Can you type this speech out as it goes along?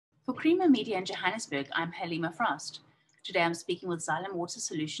For Creamer Media in Johannesburg, I'm Halima Frost. Today I'm speaking with Xylem Water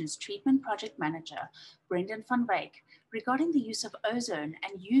Solutions Treatment Project Manager, Brendan van Wyk, regarding the use of ozone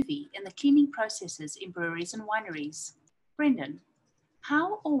and UV in the cleaning processes in breweries and wineries. Brendan,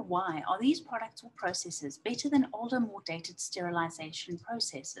 how or why are these products or processes better than older, more dated sterilization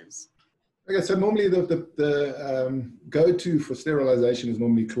processes? Okay, so normally the go-to for sterilization is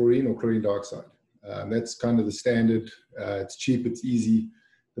normally chlorine or chlorine dioxide. That's kind of the standard. It's cheap, it's easy.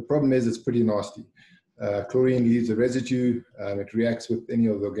 The problem is it's pretty nasty. Chlorine leaves a residue. It reacts with any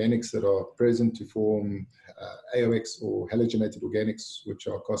of the organics that are present to form AOX or halogenated organics, which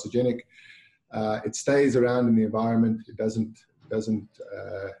are carcinogenic. It stays around in the environment. It doesn't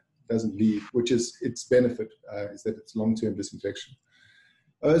leave, which is its benefit, is that it's long-term disinfection.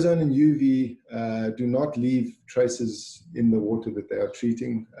 Ozone and UV do not leave traces in the water that they are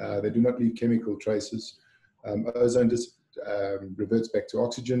treating. They do not leave chemical traces. Ozone just reverts back to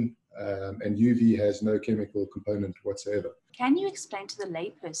oxygen, and UV has no chemical component whatsoever. Can you explain to the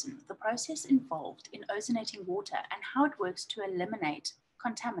layperson the process involved in ozonating water and how it works to eliminate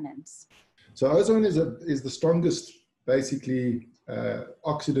contaminants? So ozone is the strongest, basically,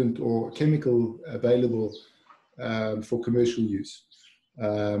 oxidant or chemical available for commercial use.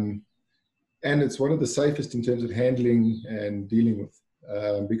 And it's one of the safest in terms of handling and dealing with.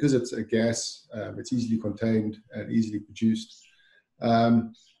 Because it's a gas, it's easily contained and easily produced.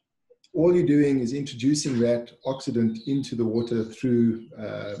 All you're doing is introducing that oxidant into the water through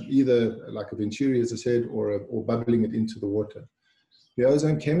either like a venturi, as I said, or bubbling it into the water. The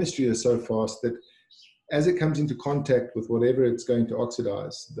ozone chemistry is so fast that as it comes into contact with whatever it's going to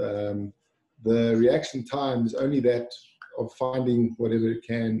oxidize, the reaction time is only that of finding whatever it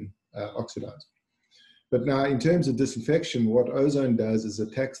can oxidize. But now, in terms of disinfection, what ozone does is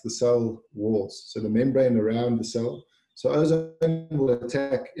attacks the cell walls, so the membrane around the cell. So ozone will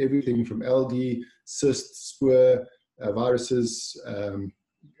attack everything from algae, cysts, spore, viruses,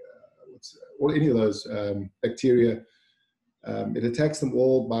 or any of those bacteria. It attacks them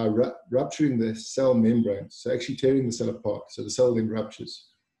all by rupturing the cell membrane, so actually tearing the cell apart. So the cell then ruptures.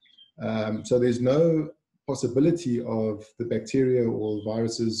 So there's no possibility of the bacteria or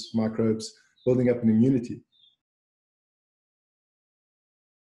viruses, microbes, building up an immunity.